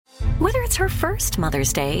Whether it's her first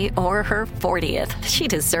Mother's Day or her 40th, she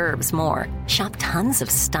deserves more. Shop tons of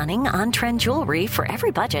stunning on-trend jewelry for every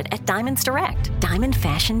budget at Diamonds Direct. Diamond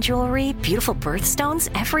fashion jewelry, beautiful birthstones,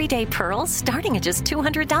 everyday pearls starting at just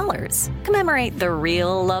 $200. Commemorate the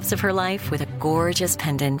real loves of her life with a gorgeous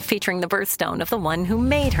pendant featuring the birthstone of the one who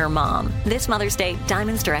made her mom. This Mother's Day,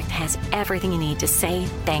 Diamonds Direct has everything you need to say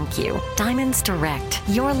thank you. Diamonds Direct.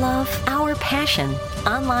 Your love, our passion.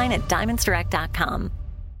 Online at diamondsdirect.com.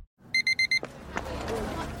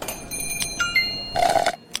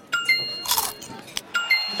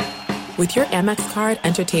 With your Amex card,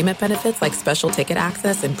 entertainment benefits like special ticket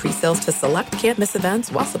access and pre-sales to select can't-miss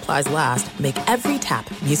events while supplies last make every tap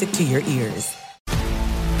music to your ears.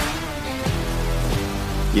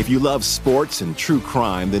 If you love sports and true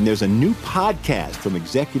crime, then there's a new podcast from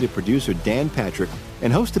executive producer Dan Patrick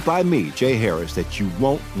and hosted by me, Jay Harris, that you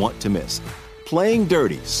won't want to miss. Playing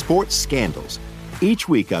Dirty: Sports Scandals. Each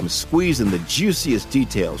week, I'm squeezing the juiciest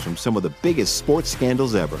details from some of the biggest sports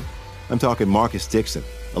scandals ever. I'm talking Marcus Dixon,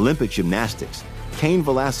 Olympic gymnastics, Cain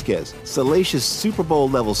Velasquez, salacious Super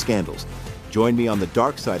Bowl-level scandals. Join me on the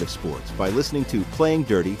dark side of sports by listening to Playing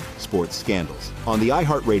Dirty: Sports Scandals on the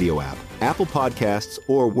iHeartRadio app, Apple Podcasts,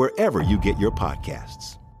 or wherever you get your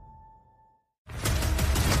podcasts.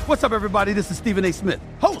 What's up, everybody? This is Stephen A. Smith,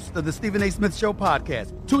 host of the Stephen A. Smith Show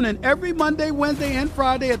podcast. Tune in every Monday, Wednesday, and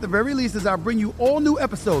Friday at the very least as I bring you all new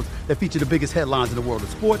episodes that feature the biggest headlines in the world of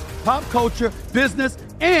sports, pop culture, business,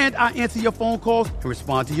 and I answer your phone calls and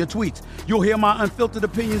respond to your tweets. You'll hear my unfiltered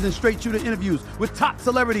opinions and straight-shooter interviews with top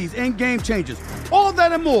celebrities and game changers. All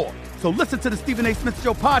that and more. So listen to the Stephen A. Smith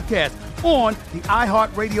Show podcast on the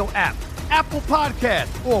iHeartRadio app, Apple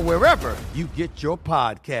Podcasts, or wherever you get your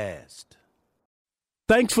podcast.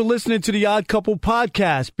 Thanks for listening to the Odd Couple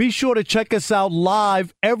podcast. Be sure to check us out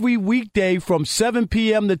live every weekday from 7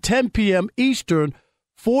 p.m. to 10 p.m. Eastern,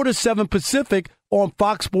 4 to 7 Pacific on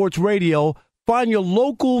Fox Sports Radio. Find your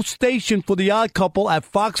local station for the Odd Couple at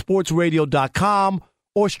foxsportsradio.com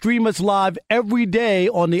or stream us live every day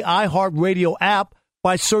on the iHeartRadio app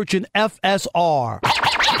by searching FSR. Now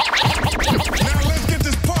let's get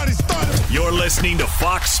this party started. You're listening to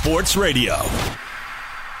Fox Sports Radio.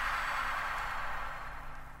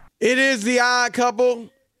 It is the Odd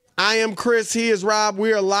Couple. I am Chris. He is Rob.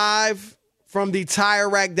 We are live from the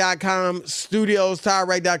TireRack.com studios.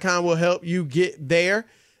 TireRack.com will help you get there.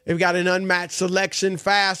 They've got an unmatched selection,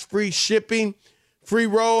 fast, free shipping, free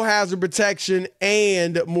roll hazard protection,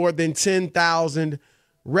 and more than 10,000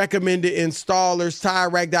 recommended installers.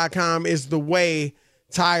 TireRack.com is the way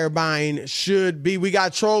tire buying should be. We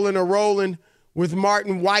got Trolling or Rolling with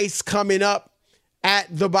Martin Weiss coming up at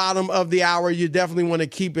the bottom of the hour. You definitely want to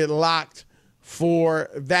keep it locked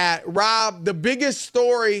for that. Rob, the biggest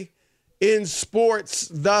story in sports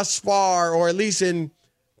thus far, or at least in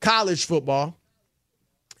college football,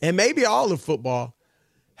 and maybe all of football,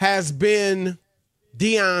 has been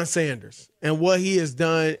Deion Sanders and what he has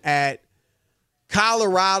done at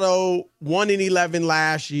Colorado. 1-11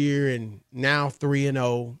 last year and now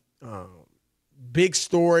 3-0. Big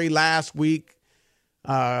story last week.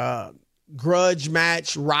 Grudge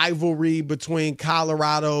match, rivalry between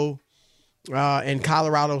Colorado and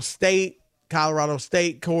Colorado State. Colorado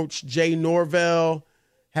State coach Jay Norvell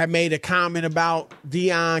had made a comment about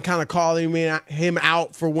Deion, kind of calling him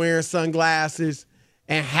out for wearing sunglasses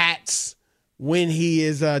and hats when he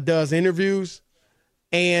does interviews.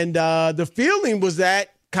 And the feeling was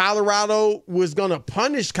that Colorado was going to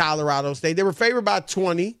punish Colorado State. They were favored by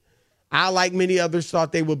 20. I, like many others,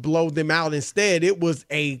 thought they would blow them out. Instead, it was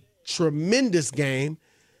a tremendous game,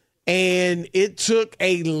 and it took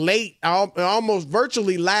a late, almost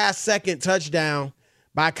virtually last-second touchdown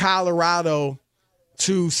by Colorado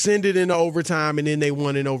to send it into overtime, and then they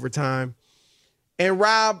won in overtime. And,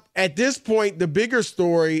 Rob, at this point, the bigger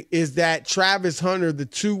story is that Travis Hunter, the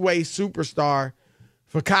two-way superstar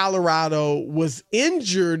for Colorado, was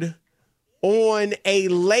injured on a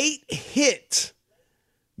late hit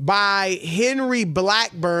by Henry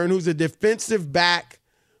Blackburn, who's a defensive back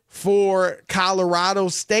for Colorado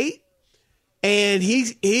State. And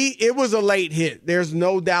it was a late hit. There's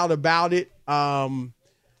no doubt about it.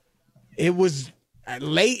 It was a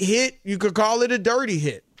late hit. You could call it a dirty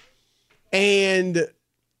hit. And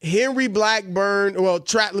Henry Blackburn,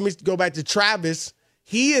 let me go back to Travis.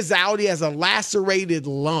 He is out. He has a lacerated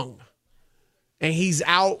lung. And he's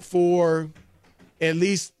out for, at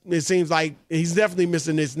least, it seems like he's definitely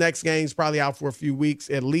missing his next game. He's probably out for a few weeks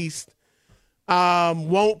at least.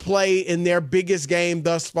 Won't play in their biggest game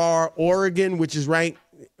thus far, Oregon, which is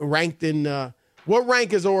ranked in what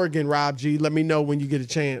rank is Oregon, Rob G? Let me know when you get a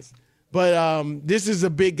chance. But this is a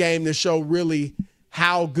big game to show really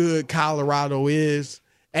how good Colorado is.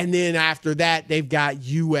 And then after that, they've got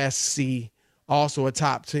USC, also a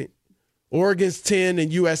top 10. Oregon's 10 and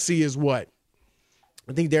USC is what?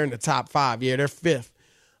 I think they're in the top 5. Yeah, they're 5th.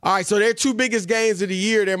 All right, so their 2 biggest games of the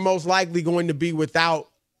year, they're most likely going to be without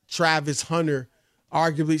Travis Hunter,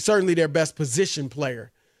 certainly their best position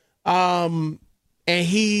player. And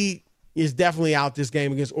he is definitely out this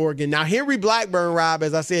game against Oregon. Now, Henry Blackburn, Rob,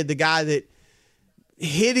 as I said, the guy that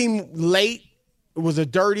hit him late, was a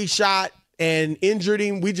dirty shot and injured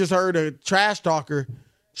him. We just heard a trash talker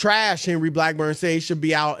trash Henry Blackburn say he should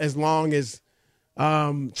be out as long as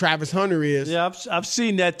Travis Hunter is. Yeah, I've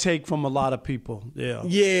seen that take from a lot of people. Yeah.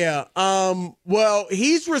 Yeah. Well,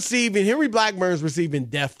 Henry Blackburn's receiving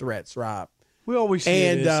death threats, Rob. We always see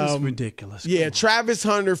this. It's ridiculous. Yeah, Travis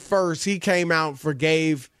Hunter first. He came out and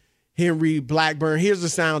forgave Henry Blackburn. Here's the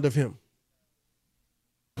sound of him.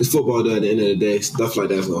 It's football, though. At the end of the day, stuff like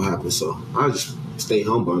that's gonna happen. So I just stay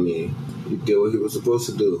humble. I mean, he did what he was supposed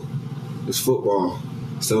to do. It's football.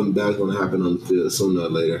 Something bad's gonna happen on the field sooner or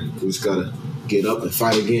later. We just gotta get up and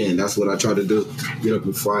fight again. That's what I try to do. Get up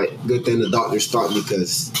and fight. Good thing the doctors stopped me,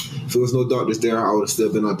 because if there was no doctors there, I would have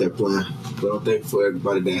still been out there playing. But I'm thankful for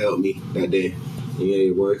everybody that helped me that day.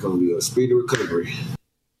 Yeah, boy, it's gonna be a speedy recovery.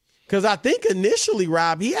 Because I think initially,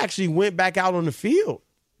 Rob, he actually went back out on the field.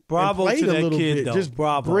 Bravo to that kid, though. Just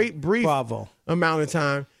bravo. Brief bravo. Amount of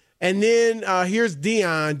time. And then here's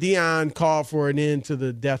Deion. Deion called for an end to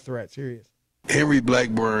the death threats. Here he is. Henry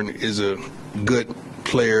Blackburn is a good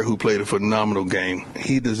player who played a phenomenal game.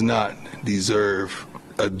 He does not deserve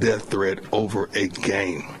a death threat over a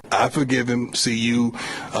game. I forgive him. CU,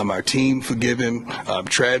 our team forgive him.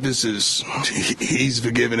 Travis he's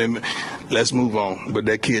forgiven him. Let's move on. But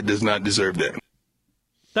that kid does not deserve that.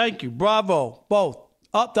 Thank you. Bravo. Both.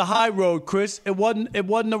 Up the high road, Chris. It wasn't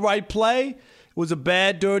the right play. It was a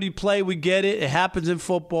bad, dirty play. We get it. It happens in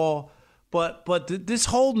football. But this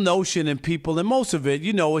whole notion in people, and most of it,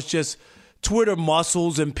 it's just Twitter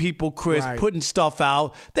muscles and people, Chris, right, putting stuff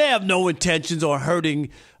out. They have no intentions on hurting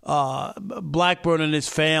Blackburn and his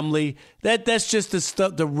family. That's just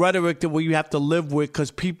the rhetoric that we have to live with,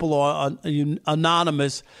 because people are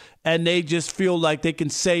anonymous and they just feel like they can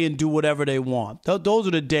say and do whatever they want. Those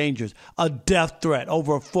are the dangers. A death threat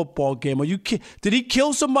over a football game. Did he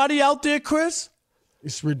kill somebody out there, Chris?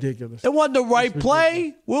 It's ridiculous. It wasn't the right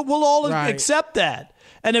play. We'll all accept that.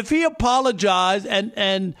 And if he apologized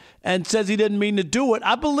and says he didn't mean to do it,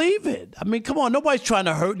 I believe it. I mean, come on, nobody's trying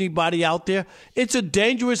to hurt anybody out there. It's a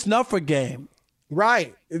dangerous enough game.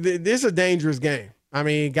 Right. This is a dangerous game. I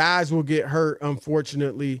mean, guys will get hurt,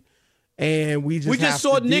 unfortunately, and we just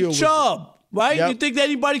saw Nick Chubb, right? Yep. You think that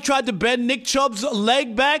anybody tried to bend Nick Chubb's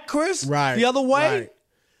leg back, Chris? Right. The other way?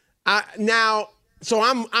 Right. So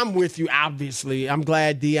I'm with you, obviously. I'm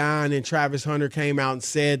glad Deion and Travis Hunter came out and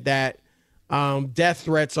said that death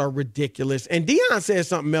threats are ridiculous. And Deion said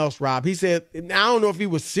something else, Rob. He said, I don't know if he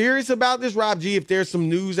was serious about this, Rob G. If there's some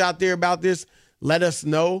news out there about this, let us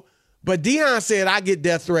know. But Deion said, I get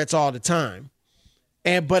death threats all the time.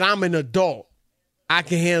 But I'm an adult. I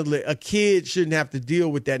can handle it. A kid shouldn't have to deal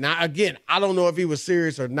with that. Now, again, I don't know if he was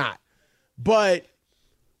serious or not. But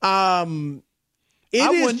It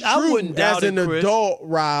is true as an adult,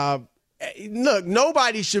 Rob. Look,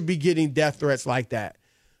 nobody should be getting death threats like that.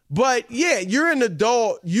 But, yeah, you're an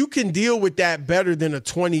adult. You can deal with that better than a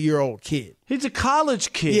 20-year-old kid. He's a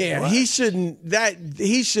college kid. Yeah, right? he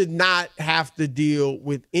should not have to deal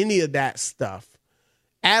with any of that stuff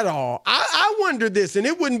at all. I wonder this, and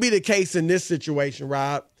it wouldn't be the case in this situation,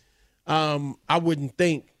 Rob. I wouldn't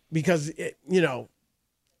think, because, it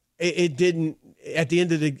didn't at the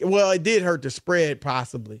end of the – well, it did hurt the spread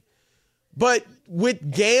possibly. But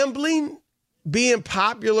with gambling being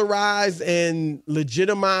popularized and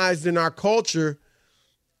legitimized in our culture,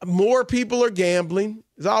 more people are gambling.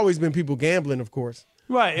 There's always been people gambling, of course.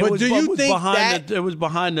 Right. But do you think it was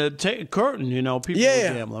behind the curtain, people were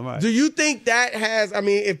gambling, right? Do you think that has – I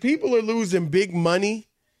mean, if people are losing big money,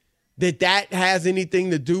 that has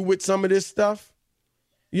anything to do with some of this stuff?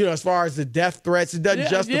 As far as the death threats, it doesn't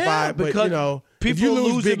justify it, but, people if you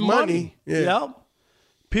lose big money. Yep.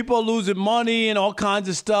 People are losing money and all kinds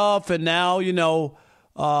of stuff, and now,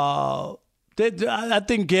 I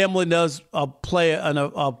think gambling does play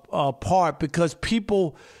a part, because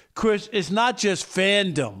people, Chris, it's not just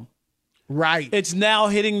fandom. Right. It's now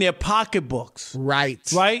hitting their pocketbooks. Right.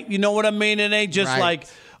 Right? You know what I mean? It ain't just like,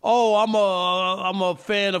 oh, I'm a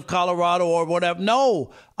fan of Colorado or whatever.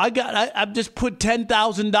 No, I just put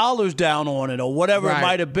 $10,000 down on it or whatever it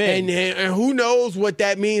might have been. And who knows what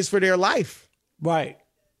that means for their life. Right.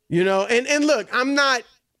 And look, I'm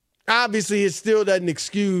obviously it still doesn't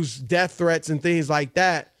excuse death threats and things like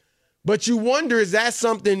that. But you wonder, is that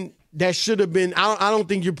something that should have been, I don't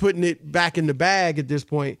think you're putting it back in the bag at this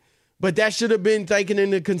point, but that should have been taken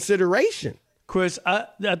into consideration. Chris, I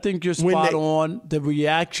think you're spot on. The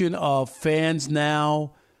reaction of fans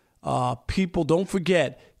now, people, don't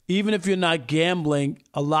forget, even if you're not gambling,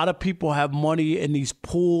 a lot of people have money in these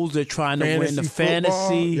pools. They're trying to win the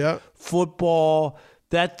fantasy football.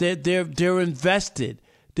 That they're invested.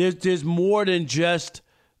 There's more than just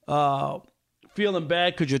feeling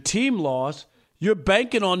bad because your team lost. You're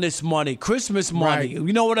banking on this money, Christmas money. Right.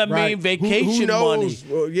 You know what I mean? Vacation who knows?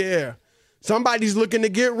 money. Well, yeah. Somebody's looking to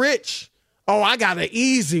get rich. Oh, I got an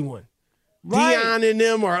easy one. Right. Deion and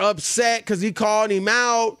them are upset because he called him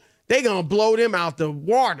out. They going to blow them out the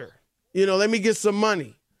water. Let me get some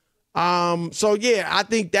money. So, yeah, I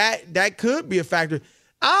think that could be a factor.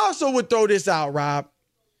 I also would throw this out, Rob.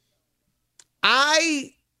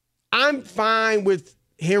 I'm fine with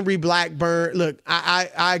Henry Blackburn. Look,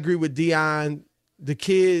 I agree with Deion. The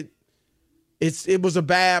kid, it was a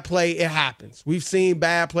bad play. It happens. We've seen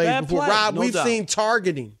bad plays before. Rob, we've seen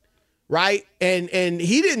targeting, right? And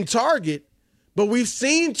he didn't target, but we've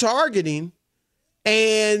seen targeting,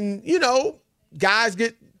 and, guys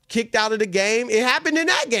get kicked out of the game. It happened in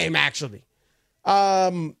that game, actually.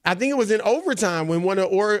 I think it was in overtime when one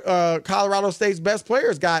of Colorado State's best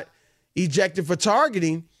players got ejected for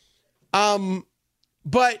targeting.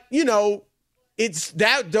 But, it's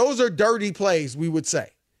that those are dirty plays, we would say.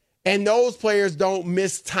 And those players don't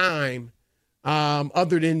miss time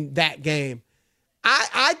other than that game.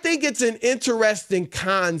 I think it's an interesting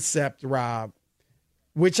concept, Rob,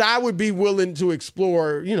 which I would be willing to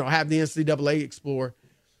explore, have the NCAA explore.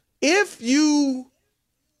 If you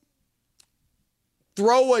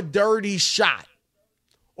throw a dirty shot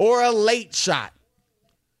or a late shot,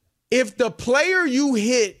 if the player you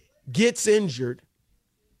hit gets injured,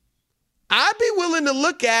 I'd be willing to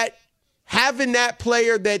look at having that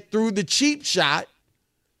player that threw the cheap shot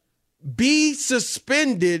be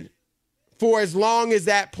suspended for as long as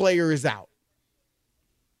that player is out.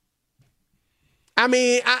 I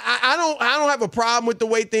mean, I don't have a problem with the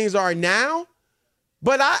way things are now,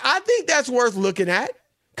 but I think that's worth looking at,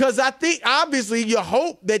 because I think obviously you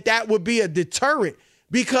hope that would be a deterrent,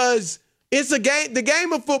 because it's a game. The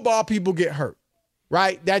game of football, people get hurt,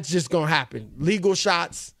 right? That's just going to happen. Legal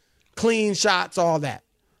shots, clean shots, all that.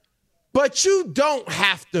 But you don't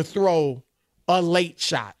have to throw a late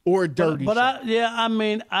shot or a dirty shot.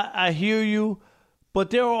 I hear you. But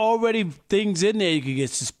there are already things in there. You can get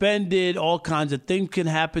suspended. All kinds of things can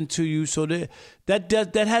happen to you. So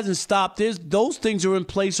that hasn't stopped. Those things are in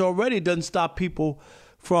place already. It doesn't stop people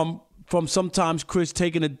from sometimes, Chris,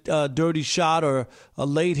 taking a dirty shot or a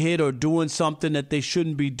late hit or doing something that they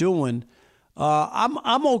shouldn't be doing.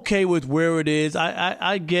 I'm okay with where it is.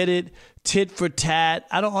 I get it. Tit for tat.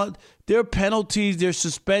 There are penalties. There are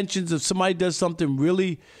suspensions. If somebody does something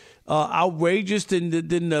really outrageous, then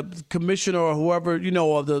the commissioner or whoever,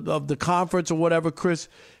 of the conference or whatever, Chris,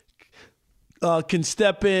 can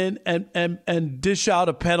step in and dish out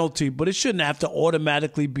a penalty. But it shouldn't have to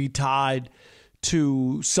automatically be tied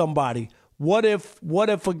to somebody. What if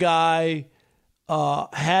a guy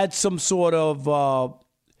had some sort of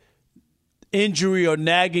injury or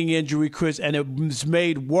nagging injury, Chris, and it was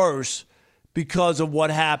made worse because of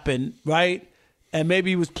what happened, right? And maybe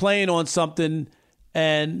he was playing on something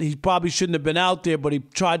and he probably shouldn't have been out there, but he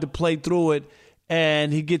tried to play through it,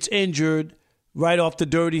 and he gets injured right off the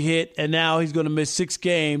dirty hit, and now he's going to miss 6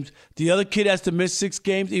 games. The other kid has to miss 6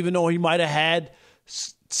 games, even though he might have had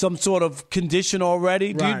some sort of condition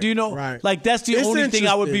already. Right, do you know? Right. Like, that's the only thing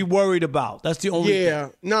I would be worried about. That's the only thing. Yeah.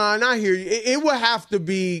 No, and I hear you. It would have to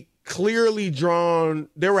be clearly drawn.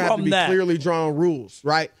 There would have to be clearly drawn rules,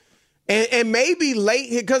 right? And maybe late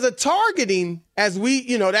hit, because of targeting, as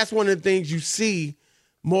that's one of the things you see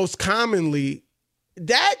most commonly,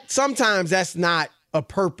 that sometimes that's not a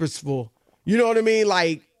purposeful, you know what I mean?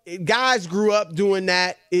 Like, guys grew up doing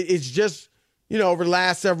that. It's just, over the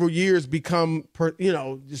last several years become,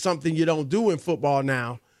 something you don't do in football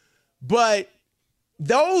now. But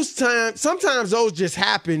sometimes those just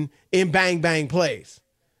happen in bang, bang plays.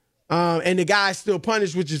 And the guy's still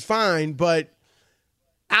punished, which is fine. But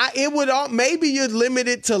maybe you'd limit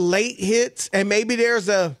it to late hits, and maybe there's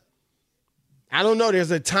a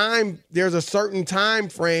certain time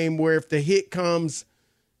frame where if the hit comes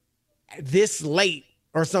this late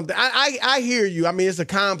or something. I hear you. I mean, it's a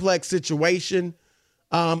complex situation.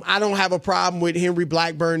 I don't have a problem with Henry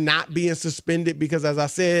Blackburn not being suspended because, as I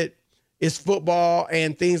said, it's football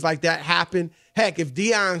and things like that happen. Heck, if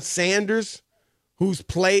Deion Sanders, who's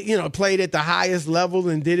played at the highest level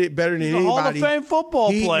and did it better than anybody. Hall of Fame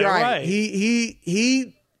football player, right?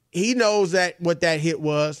 He knows what that hit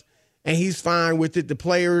was, and he's fine with it. The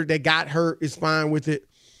player that got hurt is fine with it.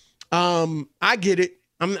 I get it.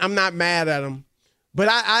 I'm not mad at him, but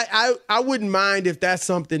I wouldn't mind if that's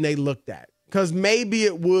something they looked at, because maybe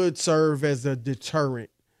it would serve as a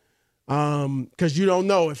deterrent. Because you don't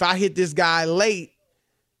know, if I hit this guy late,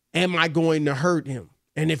 am I going to hurt him?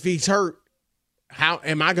 And if he's hurt, how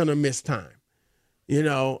am I going to miss time?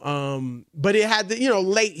 But it had to,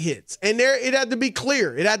 late hits. And it had to be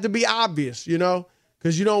clear. It had to be obvious,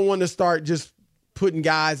 because you don't want to start just putting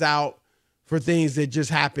guys out for things that just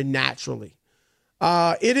happen naturally.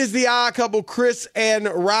 It is the Odd Couple, Chris and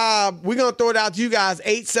Rob. We're going to throw it out to you guys,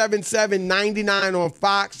 877-99 on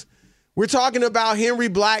Fox. We're talking about Henry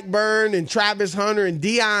Blackburn and Travis Hunter and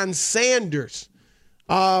Deion Sanders.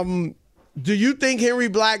 Do you think Henry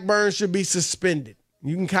Blackburn should be suspended?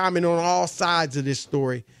 You can comment on all sides of this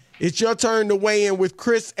story. It's your turn to weigh in with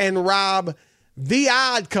Chris and Rob, the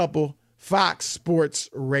Odd Couple, Fox Sports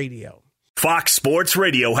Radio. Fox Sports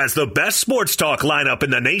Radio has the best sports talk lineup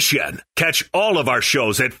in the nation. Catch all of our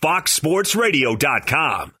shows at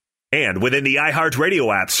foxsportsradio.com. And within the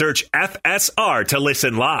iHeartRadio app, search FSR to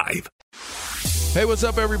listen live. Hey, what's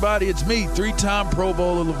up, everybody? It's me, three-time Pro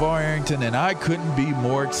Bowler LeVar Arrington, and I couldn't be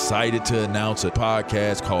more excited to announce a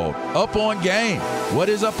podcast called Up On Game. What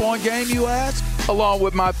is Up On Game, you ask? Along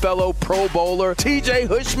with my fellow Pro Bowler, TJ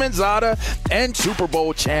Houshmandzadeh, and Super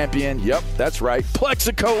Bowl champion, yep, that's right,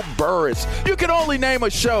 Plexico Burress. You can only name a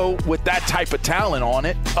show with that type of talent on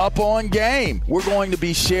it. Up On Game. We're going to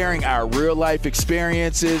be sharing our real-life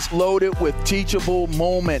experiences loaded with teachable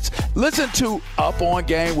moments. Listen to Up On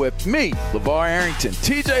Game with me, LeVar Arrington,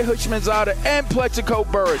 TJ Houshmandzadeh, and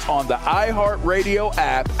Plexico Burress on the iHeartRadio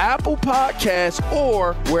app, Apple Podcasts,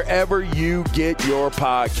 or wherever you get your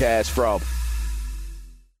podcasts from.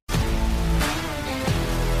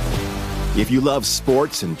 If you love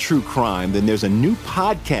sports and true crime, then there's a new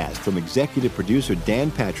podcast from executive producer Dan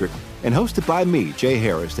Patrick and hosted by me, Jay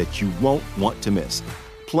Harris, that you won't want to miss.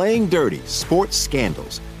 Playing Dirty: Sports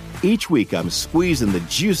Scandals. Each week, I'm squeezing the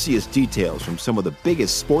juiciest details from some of the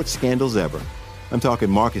biggest sports scandals ever. I'm talking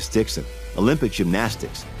Marcus Dixon, Olympic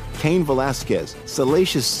gymnastics, Cain Velasquez,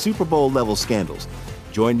 salacious Super Bowl-level scandals.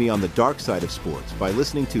 Join me on the dark side of sports by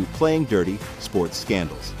listening to Playing Dirty: Sports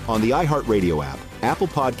Scandals on the iHeartRadio app, Apple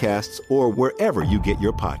Podcasts, or wherever you get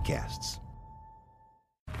your podcasts.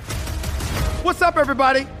 What's up,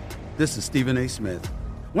 everybody? This is Stephen A. Smith.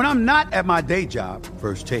 When I'm not at my day job,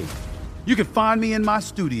 First Take, you can find me in my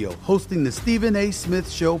studio hosting the Stephen A.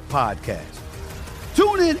 Smith Show podcast.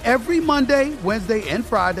 Tune in every Monday, Wednesday, and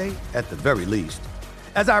Friday, at the very least,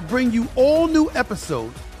 as I bring you all new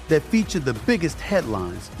episodes that feature the biggest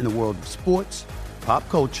headlines in the world of sports, pop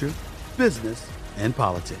culture, business, and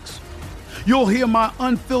politics. You'll hear my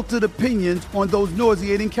unfiltered opinions on those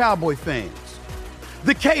nauseating Cowboy fans,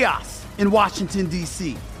 the chaos in Washington,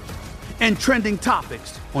 D.C., and trending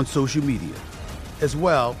topics on social media, as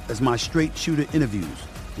well as my straight shooter interviews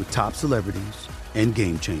with top celebrities and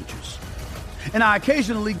game changers. And I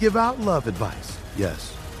occasionally give out love advice.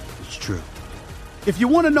 Yes, it's true. If you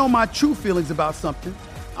want to know my true feelings about something,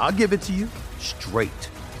 I'll give it to you straight.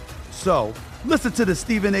 So listen to the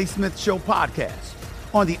Stephen A. Smith Show podcast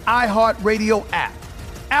on the iHeartRadio app,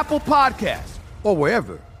 Apple Podcasts, or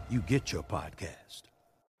wherever you get your podcast.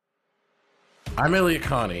 I'm Elliot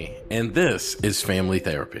Connie, and this is Family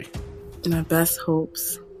Therapy. My best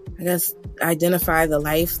hopes, I guess, identify the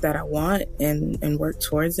life that I want and work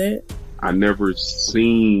towards it. I never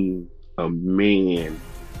seen a man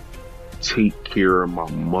take care of my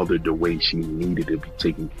mother the way she needed to be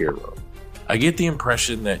taken care of. I get the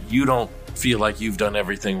impression that you don't feel like you've done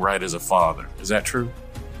everything right as a father. Is that true?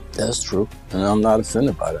 That's true, and I'm not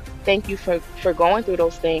offended by that. Thank you for going through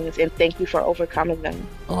those things, and thank you for overcoming them.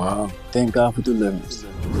 Wow. Thank God for deliverance.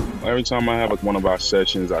 Every time I have one of our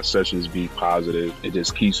sessions be positive. It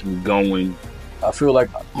just keeps me going. I feel like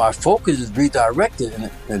my focus is redirected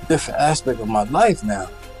in a different aspect of my life now.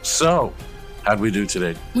 So, how'd we do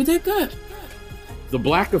today? We did good. The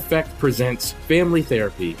Black Effect presents Family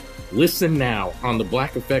Therapy. Listen now on the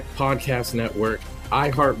Black Effect Podcast Network,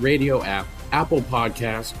 iHeartRadio app, Apple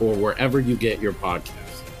Podcasts, or wherever you get your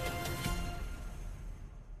podcasts.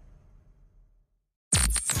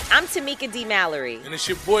 I'm Tamika D. Mallory. And it's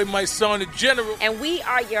your boy, my son, the General. And we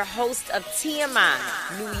are your hosts of TMI.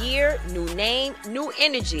 New year, new name, new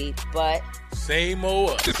energy, but same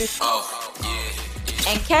old us. Oh,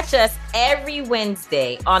 yeah. And catch us every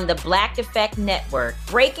Wednesday on the Black Effect Network,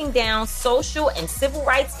 breaking down social and civil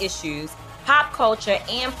rights issues, pop culture,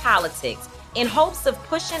 and politics, in hopes of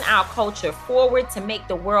pushing our culture forward to make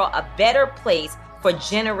the world a better place for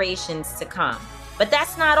generations to come. But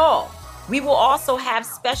that's not all. We will also have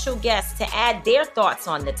special guests to add their thoughts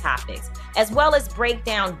on the topics, as well as break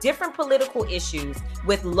down different political issues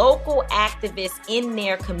with local activists in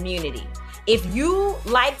their community. If you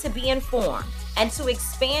like to be informed and to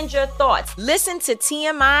expand your thoughts, listen to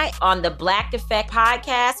TMI on the Black Effect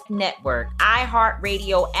Podcast Network,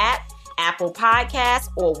 iHeartRadio app, Apple Podcasts,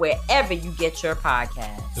 or wherever you get your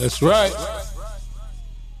podcasts. That's right.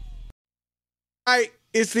 All right,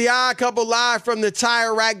 it's the Odd Couple live from the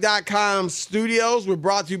TireRack.com studios. We're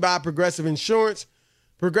brought to you by Progressive Insurance.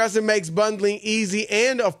 Progressive makes bundling easy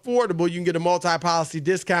and affordable. You can get a multi-policy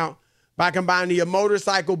discount by combining your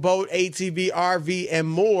motorcycle, boat, ATV, RV, and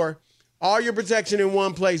more. All your protection in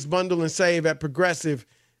one place. Bundle and save at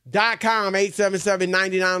Progressive.com.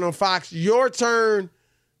 877-99 on Fox. Your turn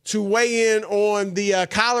to weigh in on the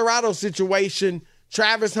Colorado situation.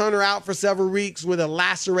 Travis Hunter out for several weeks with a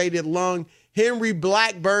lacerated lung. Henry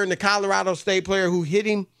Blackburn, the Colorado State player who hit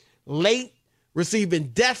him late, receiving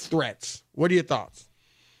death threats. What are your thoughts?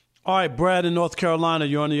 All right, Brad in North Carolina,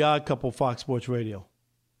 you're on the Odd Couple, Fox Sports Radio.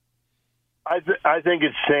 I think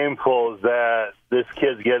it's shameful that this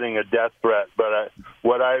kid's getting a death threat, but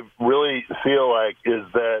what I really feel like is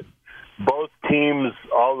that both teams,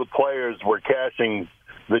 all the players were cashing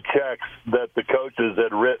the checks that the coaches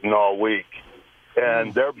had written all week.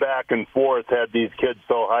 And their back and forth had these kids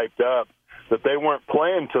so hyped up that they weren't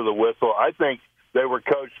playing to the whistle. I think they were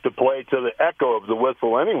coached to play to the echo of the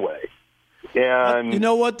whistle anyway. And you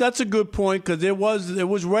know what? That's a good point because it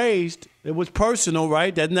was raised. It was personal,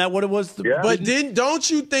 right? Isn't that what it was? Yeah. But don't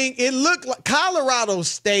you think it looked like Colorado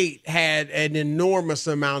State had an enormous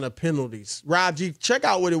amount of penalties? Rajiv, check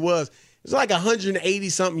out what it was. It's like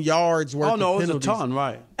 180-something yards worth of penalties. It was a ton,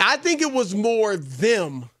 right. I think it was more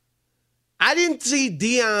them. I didn't see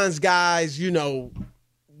Deion's guys,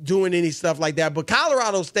 doing any stuff like that. But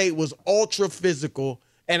Colorado State was ultra physical,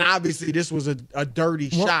 and obviously this was a dirty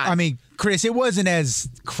shot. I mean, Chris, it wasn't as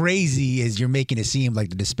crazy as you're making it seem, like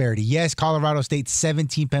the disparity. Yes, Colorado State,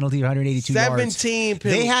 17 penalties, 182 yards. 17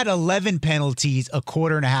 penalties. They had 11 penalties a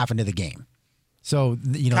quarter and a half into the game. So,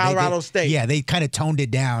 Colorado State. Yeah, they kind of toned it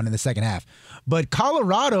down in the second half. But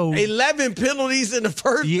Colorado. 11 penalties in the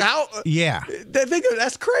first out. Yeah.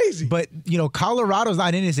 That's crazy. But, Colorado's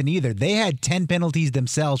not innocent either. They had 10 penalties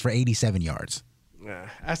themselves for 87 yards. Yeah,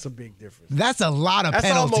 that's a big difference. That's a lot of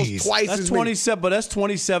penalties. Almost twice that's as 27, many. But that's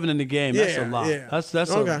 27 in the game. That's a lot. Yeah.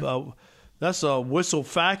 That's a whistle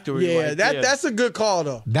factory. Yeah, right there. that's a good call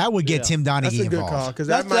though. That would get Tim Donaghy involved. That's a good involved. call because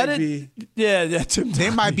that might be. Yeah, Tim Donaghy.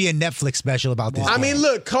 There might be a Netflix special about this. I mean,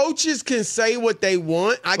 look, coaches can say what they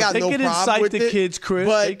want. I got no problem with it. They can incite the kids, Chris.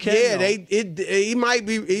 But he might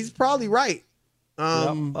be. He's probably right.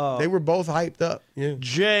 They were both hyped up. Yeah.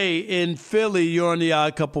 Jay in Philly, you're on the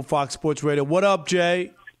Odd Couple, Fox Sports Radio. What up,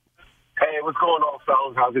 Jay? Hey, what's going on,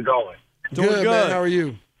 fellas? How's it going? Doing good. Man. How are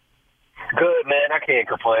you? Good, man. I can't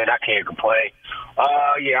complain. I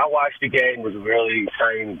watched the game. It was a really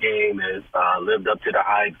exciting game. It lived up to the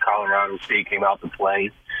hype. Colorado State came out to play.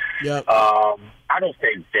 Yep. I don't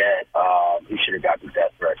think that he should have got the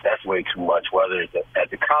death threat. That's way too much, whether it's at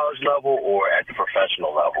the college level or at the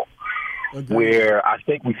professional level. Agreed. Where I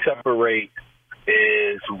think we separate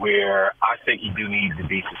is where I think you do need to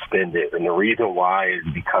be suspended. And the reason why is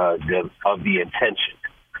because of the intention.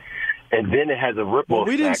 And then it has a ripple effect.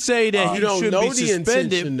 We didn't say that he should be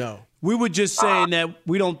suspended. Intention, though. We were just saying that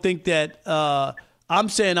we don't think that I'm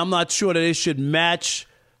saying I'm not sure that it should match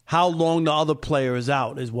how long the other player is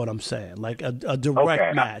out is what I'm saying. Like a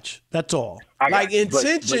direct match. That's all. Like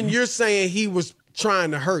intention, you're saying he was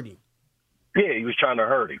trying to hurt him. Yeah, he was trying to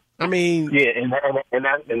hurt him. I mean, yeah, and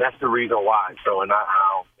that's the reason why. So, and I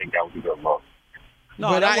don't think that was a good look. No,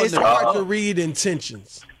 but it's hard to read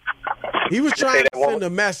intentions. He was trying to send a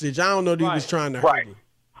message. I don't know that he was trying to hurt him.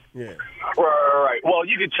 Yeah. Right. Well,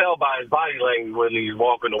 you could tell by his body language when he's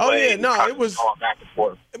walking away. Oh yeah, no, it was back and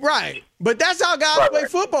forth. Right. But that's how guys play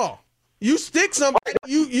football. You stick somebody.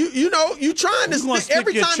 You trying to stick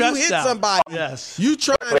every time you hit somebody. Yes. You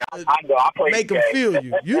trying to make them feel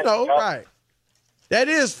you. Right. That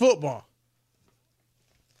is football.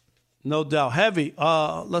 No doubt. Heavy.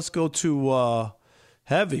 Let's go to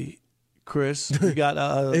Heavy. Chris, we got.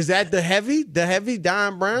 Is that the Heavy? The Heavy,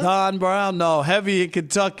 Don Brown? Don Brown, no. Heavy in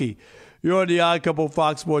Kentucky. You're on the Odd Couple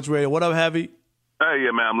Fox Sports Radio. What up, Heavy? Hey,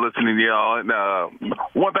 yeah, man, I'm listening to y'all. And,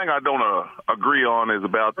 one thing I don't agree on is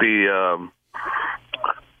about the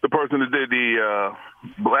person that did the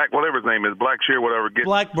Black, whatever his name is, Blackshear, whatever.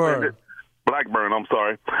 Blackburn. Blackburn, I'm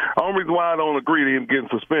sorry. The only reason why I don't agree to him getting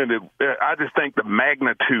suspended, I just think the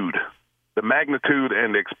magnitude the magnitude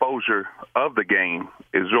and the exposure of the game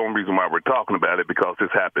is the only reason why we're talking about it, because this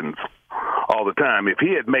happens all the time. If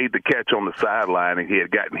he had made the catch on the sideline and he had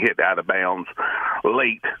gotten hit out of bounds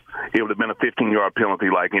late, it would have been a 15-yard penalty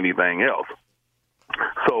like anything else.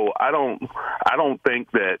 So I don't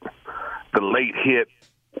think that the late hit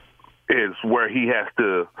is where he has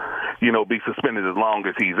to, be suspended as long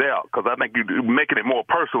as he's out, because I think you're making it more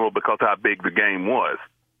personal because how big the game was.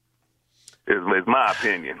 Is my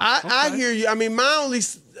opinion. I hear you. I mean,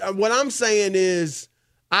 what I'm saying is,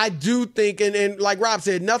 I do think, and like Rob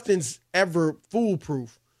said, nothing's ever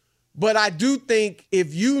foolproof. But I do think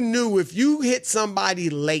if you hit somebody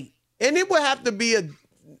late, and it would have to be a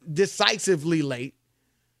decisively late,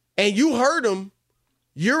 and you hurt them,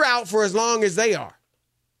 you're out for as long as they are.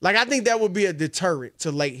 Like, I think that would be a deterrent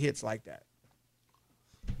to late hits like that.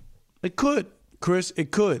 It could, Chris. It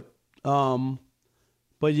could.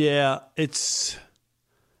 But yeah, it's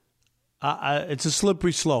a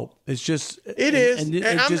slippery slope. It's just it is. And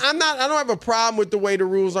I don't have a problem with the way the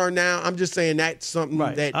rules are now. I'm just saying that's something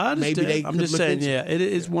that maybe they. I'm just saying, it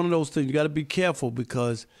is one of those things. You got to be careful,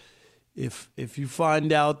 because if you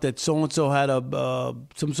find out that so and so had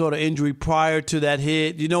some sort of injury prior to that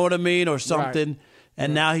hit, you know what I mean, or something, right.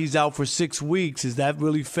 And now he's out for 6 weeks. Is that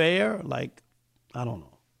really fair? Like, I don't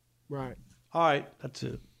know. Right. All right, that's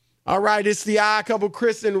it. All right, it's the Odd Couple.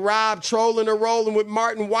 Chris and Rob trolling or rolling with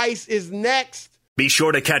Martin Weiss is next. Be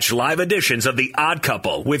sure to catch live editions of The Odd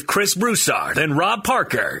Couple with Chris Broussard and Rob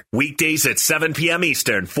Parker. Weekdays at 7 p.m.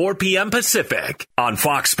 Eastern, 4 p.m. Pacific on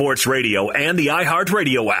Fox Sports Radio and the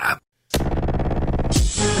iHeartRadio app.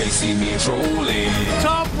 They see me rolling.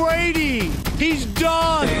 Tom Brady, he's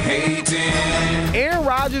done. Aaron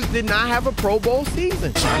Rodgers did not have a Pro Bowl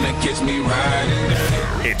season. Trying to catch me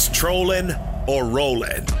riding. It's trolling or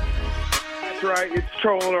rolling. That's right. It's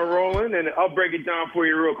trolling or rolling, and I'll break it down for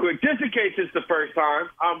you real quick. Just in case it's the first time,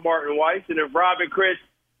 I'm Martin Weiss, and if Rob and Chris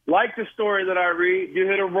like the story that I read, you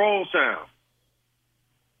hit a roll sound.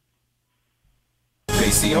 They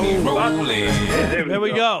see me rolling. There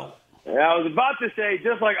we go. I was about to say,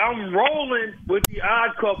 just like I'm rolling with the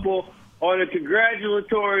Odd Couple on a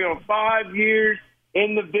congratulatory on 5 years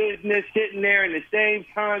in the business, sitting there in the same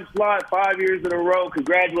time slot 5 years in a row.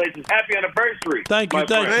 Congratulations. Happy anniversary. Thank you.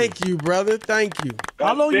 Thank you, brother. Thank you.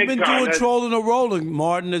 How long you been doing trolling or rolling,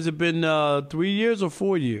 Martin? Has it been 3 years or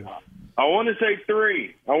 4 years? I want to say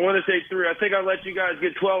 3. I think I let you guys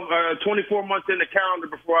get 24 months in the calendar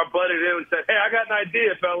before I butted in and said, hey, I got an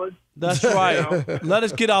idea, fellas. That's right. Let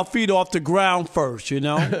us get our feet off the ground first,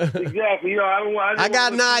 Exactly. I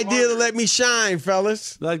got an idea to let me shine,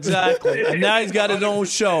 fellas. Exactly. And now he's got his own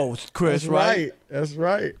show, Chris, right? That's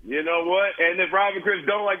right. You know what? And if Rob and Chris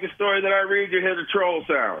don't like the story that I read, you hear the troll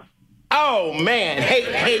sound. Oh, man.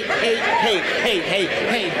 Hey.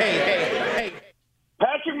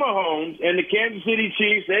 Patrick Mahomes and the Kansas City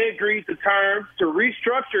Chiefs, they agreed to terms to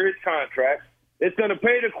restructure his contract. It's going to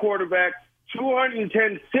pay the quarterback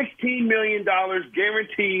 $16 million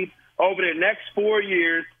guaranteed over the next 4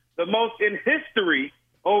 years, the most in history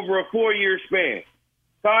over a 4-year span.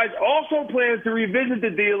 Sides also plans to revisit the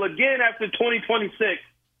deal again after 2026,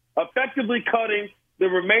 effectively cutting the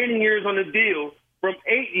remaining years on the deal from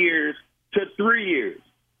 8 years to 3 years.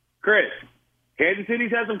 Chris, Kansas City's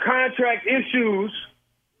had some contract issues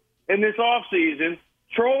in this offseason.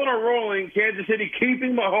 Trolling or rolling, Kansas City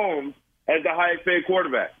keeping Mahomes as the highest paid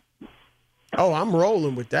quarterback. Oh, I'm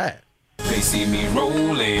rolling with that. They see me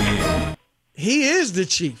rolling. He is the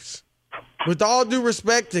Chiefs. With all due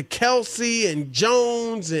respect to Kelsey and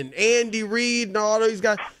Jones and Andy Reid and all those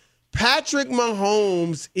guys, Patrick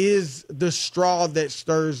Mahomes is the straw that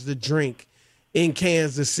stirs the drink in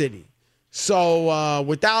Kansas City. So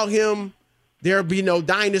without him, there'll be no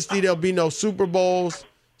dynasty. There'll be no Super Bowls.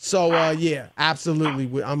 So, yeah,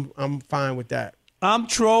 absolutely. I'm fine with that. I'm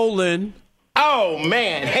trolling. Oh,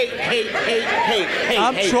 man. Hey.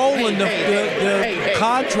 I'm trolling the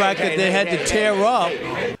contract that they had to tear up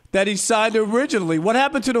that he signed originally. What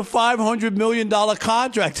happened to the $500 million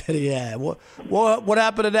contract that he had? What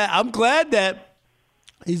happened to that? I'm glad that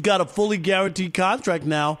he's got a fully guaranteed contract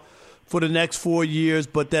now for the next 4 years,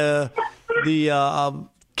 but the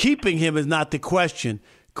keeping him is not the question,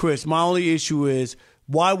 Chris. My only issue is,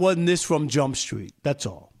 why wasn't this from Jump Street? That's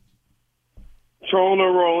all. Trolling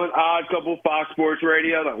or rolling, Odd Couple, Fox Sports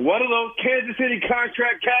Radio. One of those Kansas City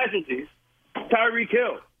contract casualties, Tyreek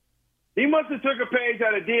Hill. He must have took a page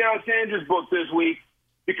out of Deion Sanders' book this week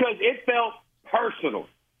because it felt personal.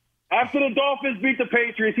 After the Dolphins beat the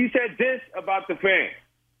Patriots, he said this about the fans.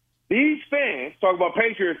 These fans, talk about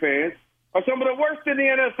Patriot fans, are some of the worst in the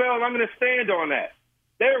NFL, and I'm going to stand on that.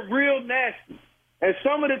 They're real nasty. And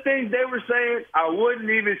some of the things they were saying, I wouldn't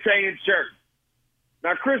even say in church.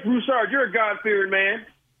 Now, Chris Broussard, you're a God-fearing man.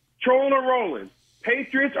 Trolling or rolling,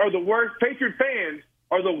 Patriots are the worst. Patriot fans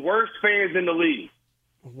are the worst fans in the league.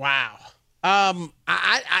 Wow. I'm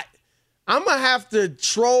gonna have to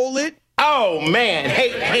troll it. Oh man,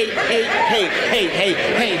 hey.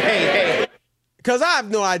 Because I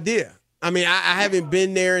have no idea. I mean, I haven't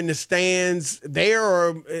been there in the stands there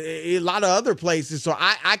or a lot of other places, so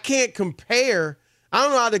I can't compare. I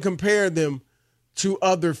don't know how to compare them to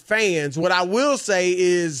other fans. What I will say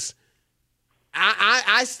is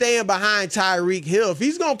I stand behind Tyreek Hill. If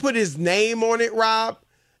he's going to put his name on it, Rob,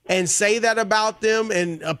 and say that about them,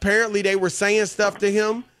 and apparently they were saying stuff to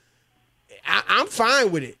him, I'm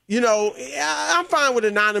fine with it. You know, I'm fine with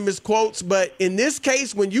anonymous quotes, but in this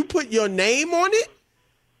case, when you put your name on it,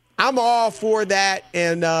 I'm all for that,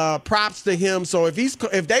 and props to him. So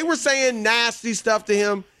if they were saying nasty stuff to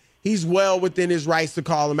him, he's well within his rights to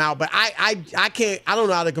call them out. But I don't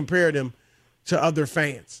know how to compare them to other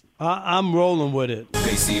fans. I'm rolling with it.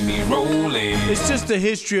 They see me rolling. It's just the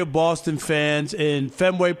history of Boston fans in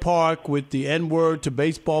Fenway Park with the N-word to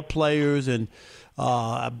baseball players and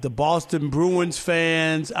the Boston Bruins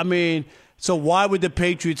fans. I mean, so why would the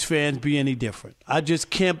Patriots fans be any different? I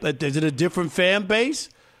just can't. Is it a different fan base?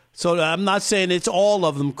 So I'm not saying it's all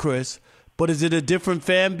of them, Chris, but is it a different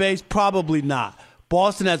fan base? Probably not.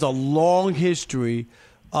 Boston has a long history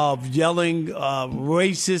of yelling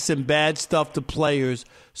racist and bad stuff to players,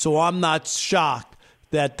 so I'm not shocked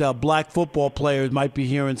that black football players might be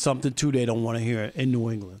hearing something, too, they don't want to hear in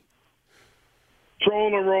New England.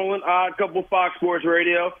 Trolling and rolling, Odd Couple Fox Sports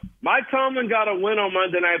Radio. Mike Tomlin got a win on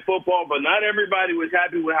Monday Night Football, but not everybody was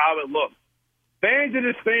happy with how it looked. Fans and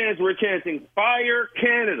his fans were chanting, "Fire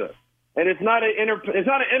Canada." And it's not an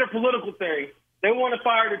interpolitical thing. They want to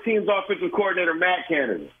fire the team's offensive coordinator, Matt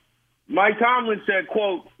Canada. Mike Tomlin said,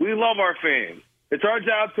 quote, "We love our fans. It's our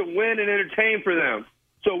job to win and entertain for them,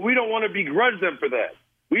 so we don't want to begrudge them for that.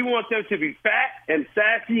 We want them to be fat and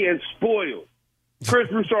sassy and spoiled." Chris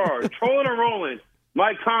Broussard, trolling and rolling,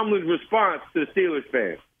 Mike Tomlin's response to the Steelers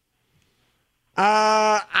fans.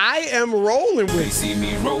 I am rolling with it. They see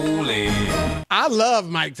me rolling. I love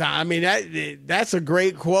Mike Tomlin. I mean, that's a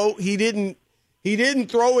great quote. He didn't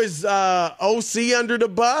throw his OC under the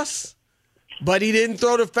bus, but he didn't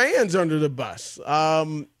throw the fans under the bus.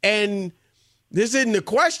 And this isn't a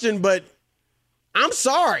question, but I'm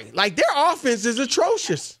sorry. Like, their offense is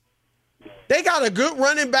atrocious. They got a good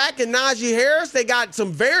running back in Najee Harris. They got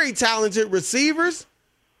some very talented receivers.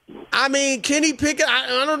 I mean, Kenny Pickett,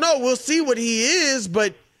 I don't know. We'll see what he is,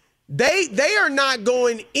 but they are not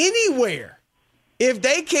going anywhere if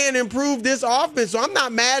they can't improve this offense. So I'm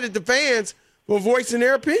not mad at the fans for voicing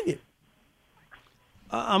their opinion.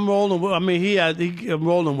 I'm rolling with. I mean, I'm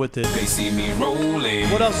rolling with it. They see me rolling.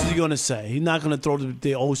 What else is he going to say? He's not going to throw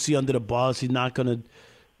the OC under the bus. He's not going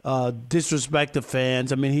to disrespect the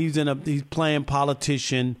fans. I mean, he's playing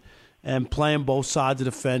politician and playing both sides of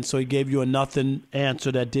the fence. So he gave you a nothing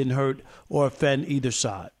answer that didn't hurt or offend either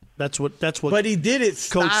side. That's what. But he did it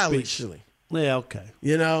stylishly. Yeah, okay.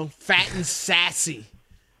 You know, fat and sassy.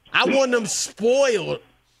 I want them spoiled.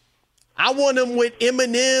 I want them with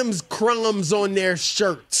M&M's crumbs on their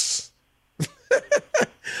shirts.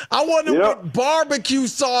 I want them with barbecue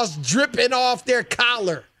sauce dripping off their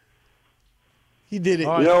collar. He did it.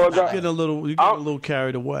 Right, you're getting a little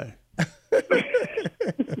carried away.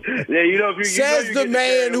 Yeah, says the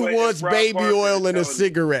man who wants baby oil and a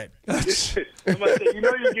cigarette. You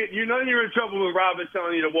know you're in trouble with Robin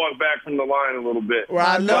telling you to walk back from the line a little bit. Well,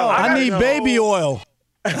 I know. I need baby oil.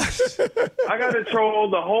 I got to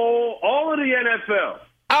troll all of the NFL.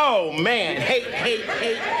 Oh man, hey.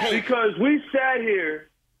 Because we sat here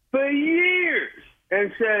for years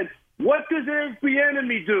and said, "What does Eric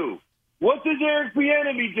Bieniemy do? What does Eric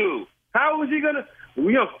Bieniemy do? How is he gonna?"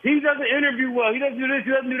 He doesn't interview well. He doesn't do this.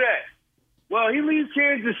 He doesn't do that. Well, he leaves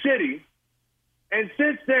Kansas City, and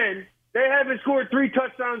since then they haven't scored 3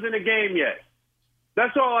 touchdowns in a game yet.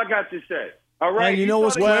 That's all I got to say. All right. And you know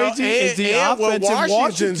what's crazy is the offense in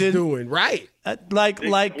Washington doing right.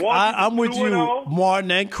 I'm with you,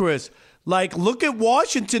 Martin and Chris. Like, look at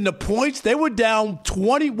Washington. The points, they were down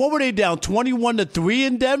 20. What were they down? 21-3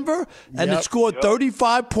 in Denver, and it scored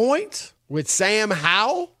 35 points with Sam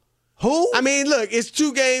Howell. Who? I mean, look, it's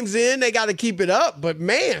 2 games in. They got to keep it up. But,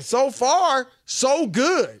 man, so far, so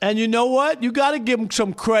good. And you know what? You got to give them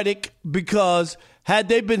some credit because had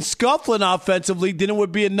they been scuffling offensively, then it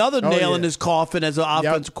would be another nail in his coffin as an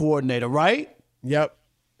offensive coordinator, right? Yep.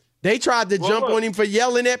 They tried to jump on him for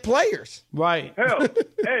yelling at players. Right. Hell,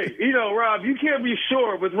 hey, Rob, you can't be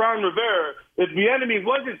sure with Ron Rivera if the enemy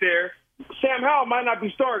wasn't there. Sam Howell might not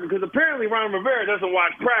be starting because apparently Ron Rivera doesn't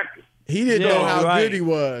watch practice. He didn't know how good he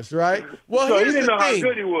was, right? Well, so here's he didn't the know thing. how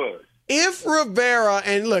good he was. If Rivera,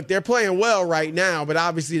 and look, they're playing well right now, but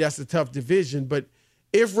obviously that's a tough division. But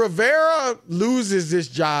if Rivera loses this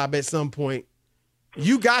job at some point,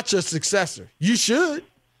 you got your successor. You should.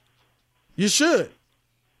 You should.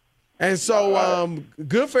 And so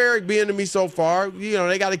good for Eric Bieniemy so far. You know,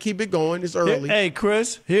 they got to keep it going. It's early. Hey,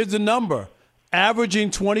 Chris, here's the number.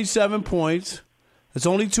 Averaging 27 points. It's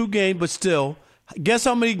only 2 games, but still. Guess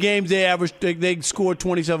how many games they averaged? They scored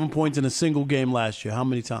 27 points in a single game last year. How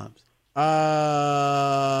many times?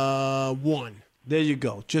 1. There you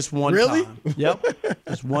go. Just one Really? time. Yep.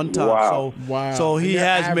 Just one time. Wow. So he And they're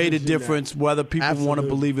has made a averaging difference, whether people want to Absolutely.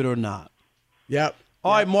 believe it or not. Yep.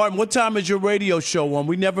 All right, Martin, what time is your radio show on?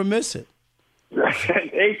 We never miss it.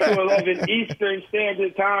 8 to 11 Eastern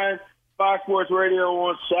Standard Time, Fox Sports Radio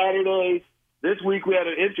on Saturdays. This week we had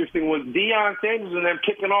an interesting one. Deion Sanders and them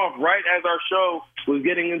kicking off right as our show was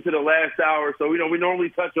getting into the last hour. So we normally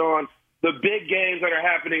touch on the big games that are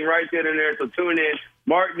happening right then and there. So tune in,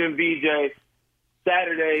 Martin and BJ,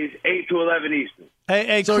 Saturdays, 8 to 11 Eastern.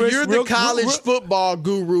 Hey, So Chris, you're the college football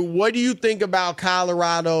guru. What do you think about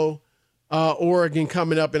Colorado, Oregon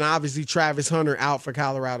coming up, and obviously Travis Hunter out for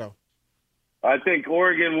Colorado? I think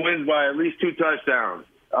Oregon wins by at least 2 touchdowns.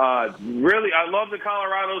 Really, I love the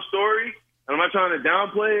Colorado story, and I'm not trying to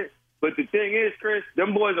downplay it, but the thing is, Chris,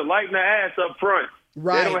 them boys are lighting the ass up front.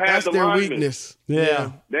 Right, They don't have that's the their linemen. weakness.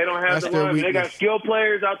 Yeah. They don't have That's the their linemen. They got weakness. skilled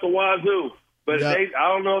players out the wazoo, but Yep. I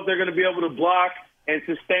don't know if they're going to be able to block and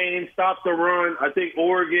sustain, stop the run. I think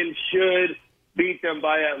Oregon should beat them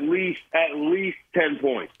by at least 10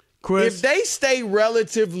 points. Chris, If they stay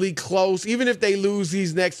relatively close, even if they lose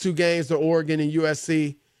these next 2 games to Oregon and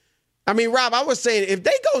USC, I mean, Rob, I was saying if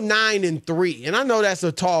they go 9-3, and I know that's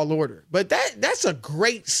a tall order, but that's a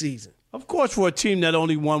great season. of course, for a team that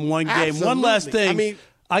only won 1 game. Absolutely. One last thing. I mean,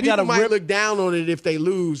 I people got to might look down on it if they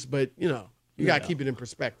lose, but you got to keep it in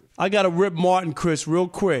perspective. I got to rip Martin, Chris, real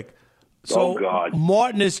quick. So Oh, God.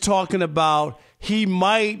 Martin is talking about he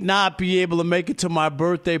might not be able to make it to my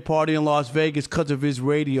birthday party in Las Vegas because of his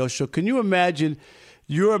radio show. Can you imagine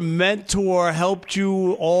your mentor helped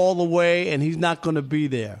you all the way and he's not going to be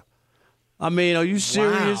there? I mean, are you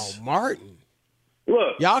serious? Wow, Martin.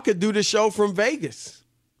 Look, Y'all could do the show from Vegas.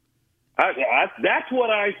 that's what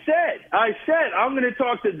I said. I said I'm going to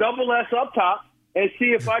talk to Double S up top and see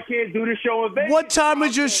if I can't do the show in Vegas. What time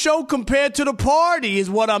is your show compared to the party is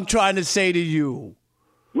what I'm trying to say to you.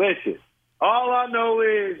 Listen, all I know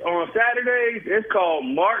is on Saturdays it's called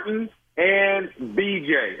Martin and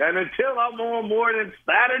BJ, and until I'm on more than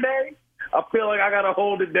Saturday, I feel like I got to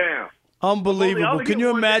hold it down. Unbelievable. I only Can get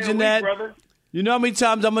you one day a imagine week, that? brother. You know how many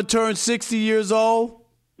times I'm going to turn 60 years old?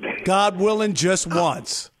 God willing, just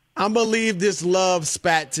once. I'm going to leave this love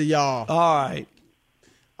spat to y'all. All right.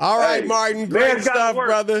 All right, Hey, Martin. Great man's gotta stuff, work.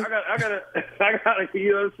 brother. I gotta,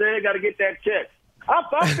 you know what I'm saying? Got to get that check.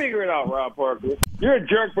 I'll figure it out, Rob Parker. You're a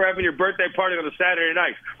jerk for having your birthday party on a Saturday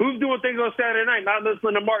night. Who's doing things on Saturday night, not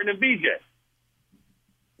listening to Martin and BJ?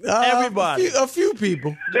 Everybody. A few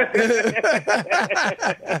people.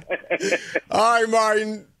 All right,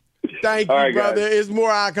 Martin. Thank you, All right, brother. guys. It's more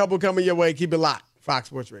Odd Couple coming your way. Keep it locked. Fox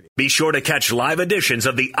Sports Radio. Be sure to catch live editions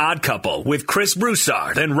of The Odd Couple with Chris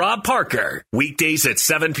Broussard and Rob Parker. Weekdays at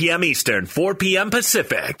 7 p.m. Eastern, 4 p.m.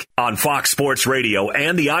 Pacific on Fox Sports Radio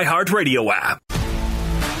and the iHeartRadio app.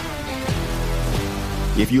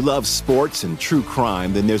 If you love sports and true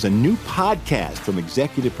crime, then there's a new podcast from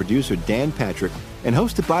executive producer Dan Patrick and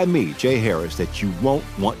hosted by me, Jay Harris, that you won't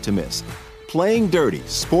want to miss. Playing Dirty: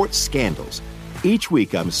 Sports Scandals. Each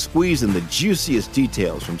week, I'm squeezing the juiciest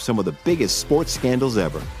details from some of the biggest sports scandals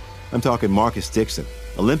ever. I'm talking Marcus Dixon,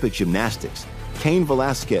 Olympic gymnastics, Cain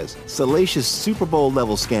Velasquez, salacious Super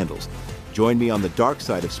Bowl-level scandals. Join me on the dark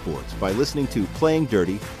side of sports by listening to Playing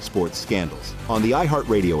Dirty: Sports Scandals on the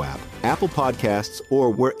iHeartRadio app, Apple Podcasts, or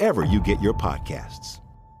wherever you get your podcasts.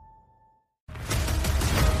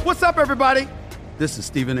 What's up, everybody? This is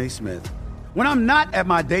Stephen A. Smith. When I'm not at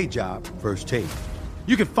my day job, First Take,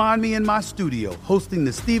 you can find me in my studio hosting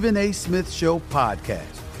the Stephen A. Smith Show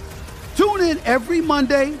podcast. Tune in every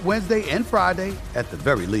Monday, Wednesday, and Friday, at the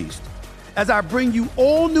very least, as I bring you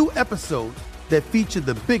all new episodes that feature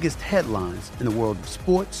the biggest headlines in the world of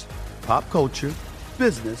sports, pop culture,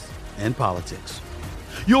 business, and politics.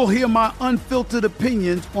 You'll hear my unfiltered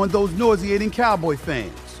opinions on those nauseating Cowboy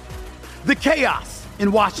fans, the chaos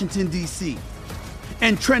in Washington, D.C.,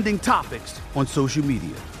 and trending topics on social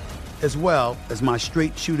media, as well as my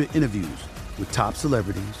straight shooter interviews with top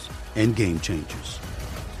celebrities and game changers.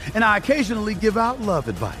 And I occasionally give out love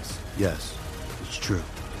advice. Yes, it's true.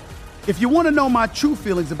 If you want to know my true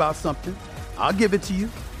feelings about something, I'll give it to you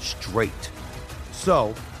straight.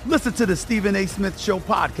 So, listen to the Stephen A. Smith Show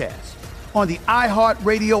podcast on the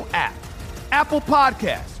iHeartRadio app, Apple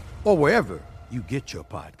Podcasts, or wherever you get your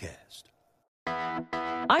podcast.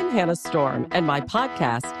 I'm Hannah Storm, and my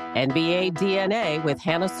podcast, NBA DNA with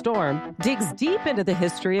Hannah Storm, digs deep into the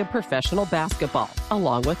history of professional basketball,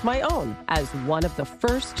 along with my own, as one of the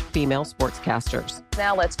first female sportscasters.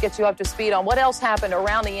 Now let's get you up to speed on what else happened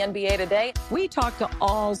around the NBA today. We talked to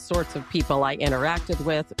all sorts of people I interacted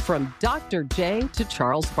with, from Dr. J to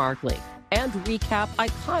Charles Barkley, and recap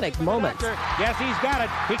iconic moments. Yes, he's got it.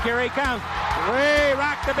 Here he comes. Way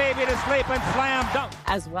rock the baby to sleep and slam dunk.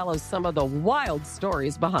 As well as some of the wild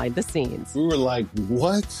stories behind the scenes. We were like,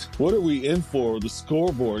 what? What are we in for? The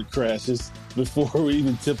scoreboard crashes before we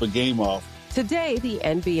even tip a game off. Today, the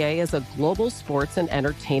NBA is a global sports and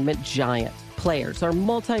entertainment giant. Players are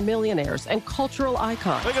multimillionaires and cultural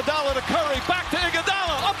icons. Iguodala to Curry, back to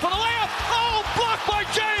Iguodala, up for the layup. Oh, blocked by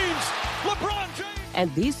James. LeBron James.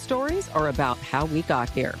 And these stories are about how we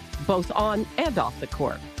got here, both on and off the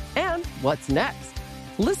court. And what's next?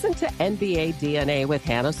 Listen to NBA DNA with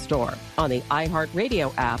Hannah Storm on the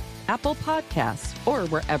iHeartRadio app, Apple Podcasts, or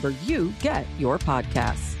wherever you get your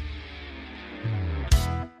podcasts.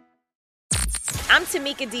 I'm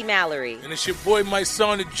Tamika D. Mallory. And it's your boy, my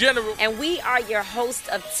son, the General. And we are your hosts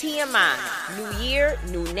of TMI. New year,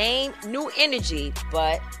 new name, new energy,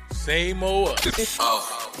 but same old.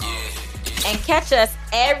 Oh, yeah. And catch us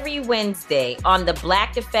every Wednesday on the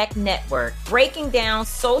Black Effect Network, breaking down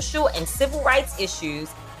social and civil rights issues,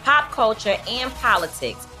 pop culture, and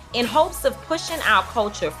politics in hopes of pushing our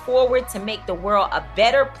culture forward to make the world a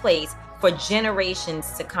better place for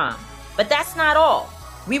generations to come. But that's not all.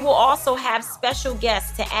 We will also have special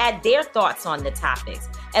guests to add their thoughts on the topics,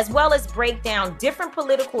 as well as break down different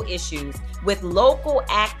political issues with local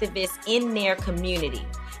activists in their community.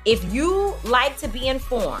 If you like to be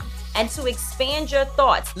informed and to expand your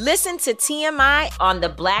thoughts, listen to TMI on the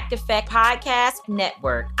Black Effect Podcast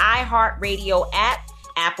Network, iHeartRadio app,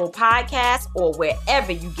 Apple Podcasts, or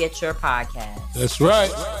wherever you get your podcasts. That's right.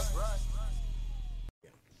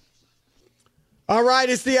 All right,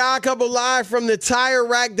 it's the Odd Couple live from the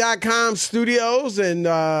TireRack.com studios, and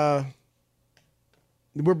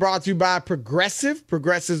we're brought to you by Progressive.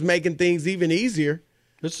 Progressive's making things even easier.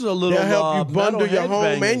 This is a little They'll help you bundle your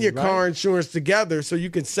home banging, and your right? car insurance together so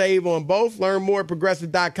you can save on both. Learn more at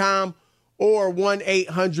Progressive.com or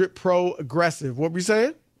 1-800-PRO-AGGRESSIVE. What were you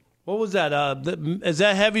saying? What was that? Is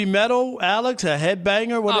that heavy metal, Alex? A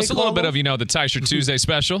headbanger? What it's a little bit of, the Teicher Tuesday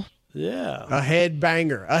special. Yeah. A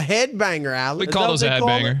headbanger. A headbanger, Alex. We call those a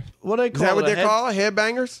headbanger. What do they call Is that what it? they're called?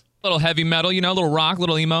 Headbangers? Little heavy metal, little rock,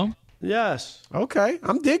 little emo. Yes. Okay.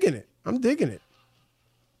 I'm digging it.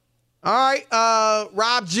 All right,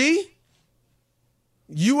 Rob G.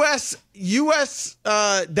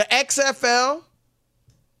 the XFL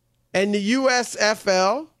and the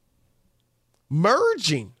USFL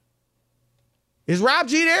merging. Is Rob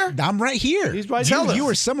G there? I'm right here. He's right here. Tell us. You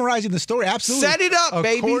were summarizing the story. Absolutely. Set it up,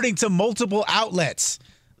 baby. According to multiple outlets,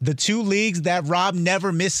 the two leagues that Rob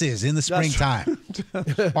never misses in the springtime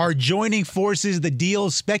are joining forces. The deal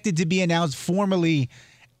is expected to be announced formally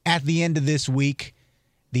at the end of this week.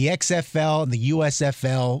 The XFL and the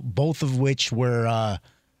USFL, both of which were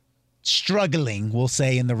struggling, we'll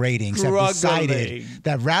say, in the ratings, have decided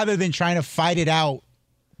that rather than trying to fight it out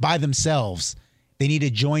by themselves, they need to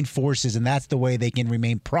join forces, and that's the way they can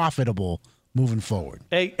remain profitable moving forward.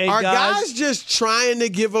 Hey, Are guys just trying to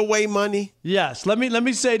give away money? Yes. Let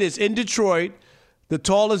me say this. In Detroit, the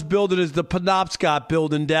tallest building is the Penobscot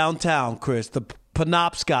building downtown, Chris. The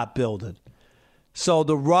Penobscot building. So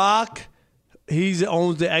The Rock, he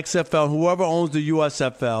owns the XFL. Whoever owns the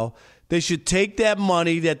USFL, they should take that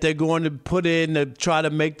money that they're going to put in to try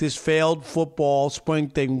to make this failed football spring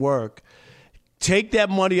thing work. Take that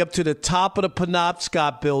money up to the top of the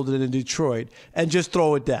Penobscot building in Detroit and just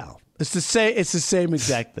throw it down. It's the same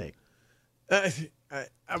exact thing.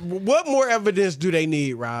 What more evidence do they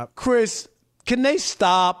need, Rob? Chris, can they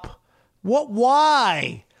stop?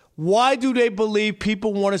 Why? Why do they believe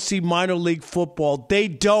people want to see minor league football? They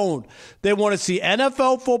don't. They want to see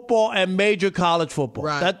NFL football and major college football.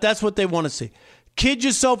 Right. That's what they want to see. Kid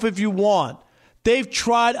yourself if you want. They've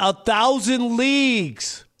tried 1,000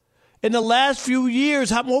 leagues in the last few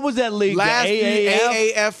years. What was that league?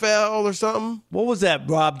 AAFL or something? What was that,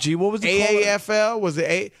 Rob G? What was it AAFL? Was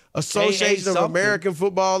it Association of American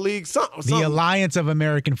Football League? Something. The Alliance of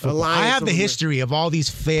American Football. I have the history of all these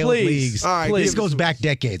failed leagues. All right, this goes back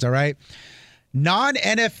decades, all right?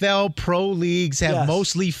 Non-NFL pro leagues have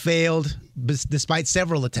mostly failed despite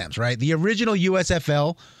several attempts, right? The original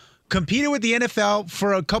USFL competed with the NFL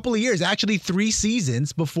for a couple of years, actually 3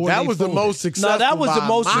 seasons before that they was folded. the most successful. No, that was the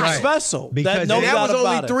most by successful. Because no that doubt was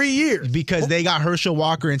about only it. 3 years. Because they got Herschel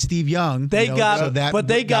Walker and Steve Young. They got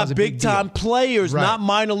was a big time deal. players, Right. not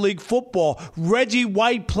minor league football. Reggie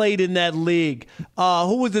White played in that league.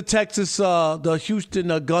 Who was the the Houston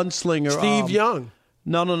gunslinger? Steve Young.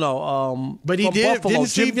 No. But he from did. Buffalo. Didn't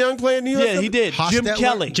Steve Young play in New York? Yeah, he did. Jim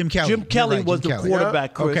Kelly. Jim Kelly. Jim Kelly You're right, was Jim the Kelly.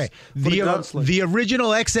 quarterback, Chris. Okay. For the gunslinger. The original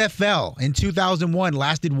XFL in 2001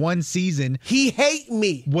 lasted 1 season. He hate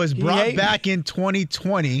me. Was brought back in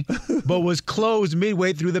 2020, but was closed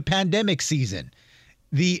midway through the pandemic season.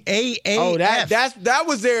 The AAF. Oh, that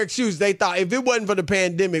was their excuse. They thought if it wasn't for the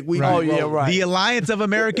pandemic, we'd be rolling. The Alliance of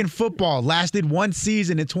American Football lasted 1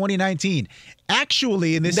 season in 2019.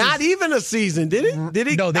 Actually, and this not is even a season, did it? Did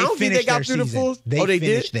it? No, they I don't think finished they got their through season. the full. They did.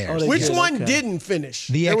 finished theirs. Which one didn't finish?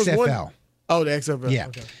 The There was XFL. one- Oh, the XFL. Yeah.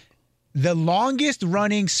 Okay. The longest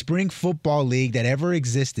running spring football league that ever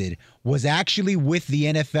existed was actually with the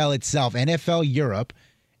NFL itself, NFL Europe,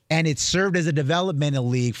 and it served as a developmental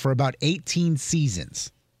league for about 18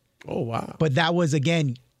 seasons. Oh, wow. But that was,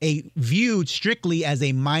 again, viewed strictly as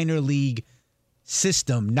a minor league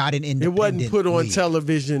system, not an independent It wasn't put on league.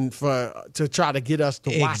 television to try to get us to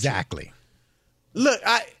watch it. Exactly. Look,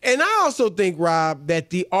 I also think, Rob, that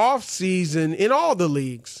the off season in all the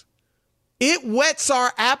leagues, it whets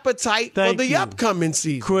our appetite for the upcoming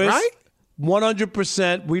season, Chris, right?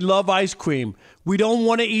 100%. We love ice cream. We don't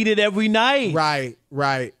want to eat it every night.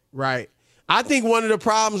 Right. I think one of the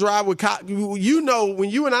problems, Rob, with when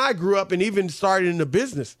you and I grew up and even started in the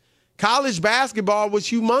business, college basketball was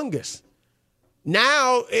humongous.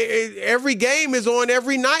 Now every game is on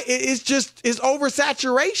every night. It's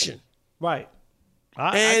oversaturation. Right.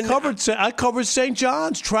 I covered St.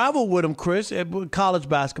 John's, traveled with him, Chris, at college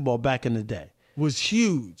basketball back in the day. Was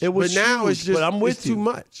huge. It was but now huge, it's just but I'm with it's you. too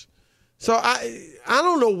much. So I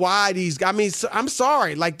don't know why these guys. I mean, I'm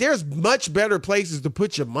sorry. Like, there's much better places to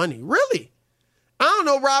put your money. Really. I don't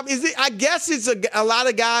know, Rob. I guess it's a lot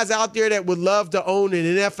of guys out there that would love to own an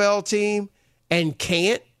NFL team and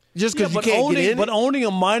can't just because you can't get in. But owning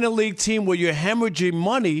a minor league team where you're hemorrhaging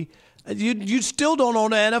money, you still don't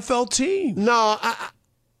own an NFL team. No,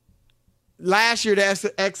 last year the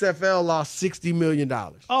XFL lost $60 million.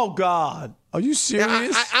 Oh, God. Are you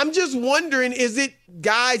serious? I'm just wondering, is it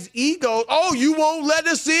guys' ego? Oh, you won't let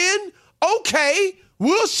us in? Okay,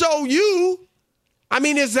 we'll show you. I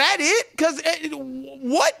mean, is that it? Because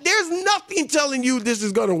what? There's nothing telling you this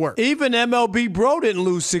is going to work. Even MLB Bro didn't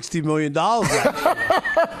lose $60 million.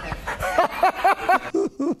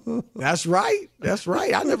 That's right.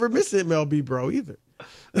 I never miss MLB Bro either.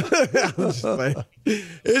 I'm just playing.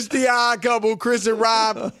 It's the Odd Couple, Chris and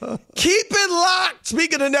Rob. Keep it locked.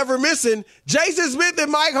 Speaking of never missing, Jason Smith and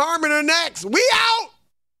Mike Harmon are next. We out.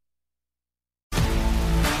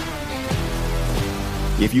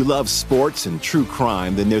 If you love sports and true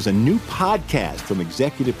crime, then there's a new podcast from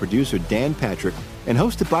executive producer Dan Patrick and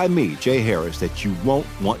hosted by me, Jay Harris, that you won't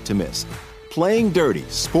want to miss. Playing Dirty: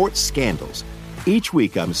 Sports Scandals. Each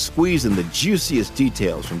week, I'm squeezing the juiciest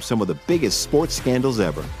details from some of the biggest sports scandals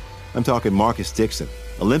ever. I'm talking Marcus Dixon,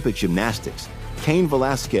 Olympic gymnastics, Cain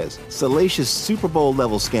Velasquez, salacious Super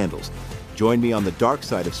Bowl-level scandals. Join me on the dark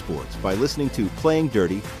side of sports by listening to Playing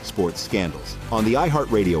Dirty: Sports Scandals on the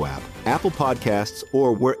iHeartRadio app, Apple Podcasts,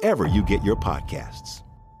 or wherever you get your podcasts.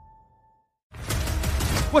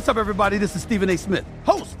 What's up, everybody? This is Stephen A. Smith,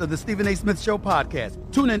 host of the Stephen A. Smith Show podcast.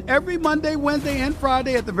 Tune in every Monday, Wednesday, and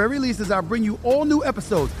Friday at the very least as I bring you all new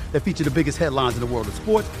episodes that feature the biggest headlines in the world of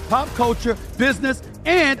sports, pop culture, business,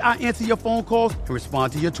 and I answer your phone calls and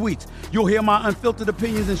respond to your tweets. You'll hear my unfiltered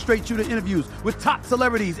opinions and straight-shooter interviews with top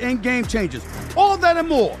celebrities and game changers. All that and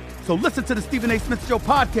more. So listen to the Stephen A. Smith Show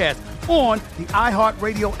podcast on the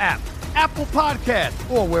iHeartRadio app, Apple Podcasts,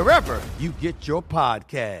 or wherever you get your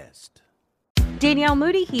podcast. Danielle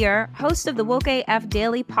Moody here, host of the Woke AF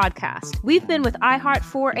Daily podcast. We've been with iHeart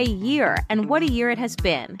for a year, and what a year it has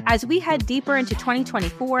been. As we head deeper into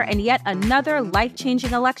 2024 and yet another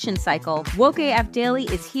life-changing election cycle, Woke AF Daily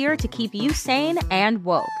is here to keep you sane and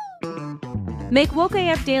woke. Make Woke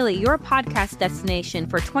AF Daily your podcast destination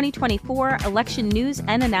for 2024 election news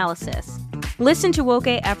and analysis. Listen to Woke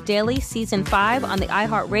AF Daily Season 5 on the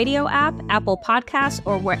iHeartRadio app, Apple Podcasts,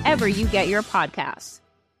 or wherever you get your podcasts.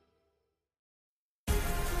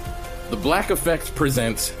 The Black Effect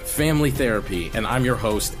presents Family Therapy, and I'm your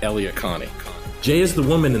host, Elliot Connie. Jay is the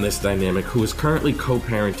woman in this dynamic who is currently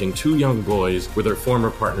co-parenting 2 young boys with her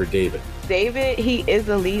former partner, David. David, he is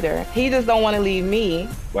a leader. He just don't want to leave me.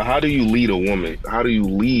 But how do you lead a woman? How do you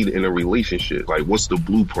lead in a relationship? Like, what's the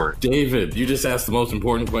blueprint? David, you just asked the most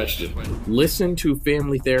important question. Listen to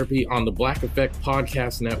Family Therapy on the Black Effect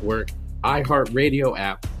Podcast Network, iHeartRadio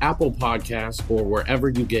app, Apple Podcasts, or wherever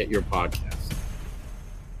you get your podcasts.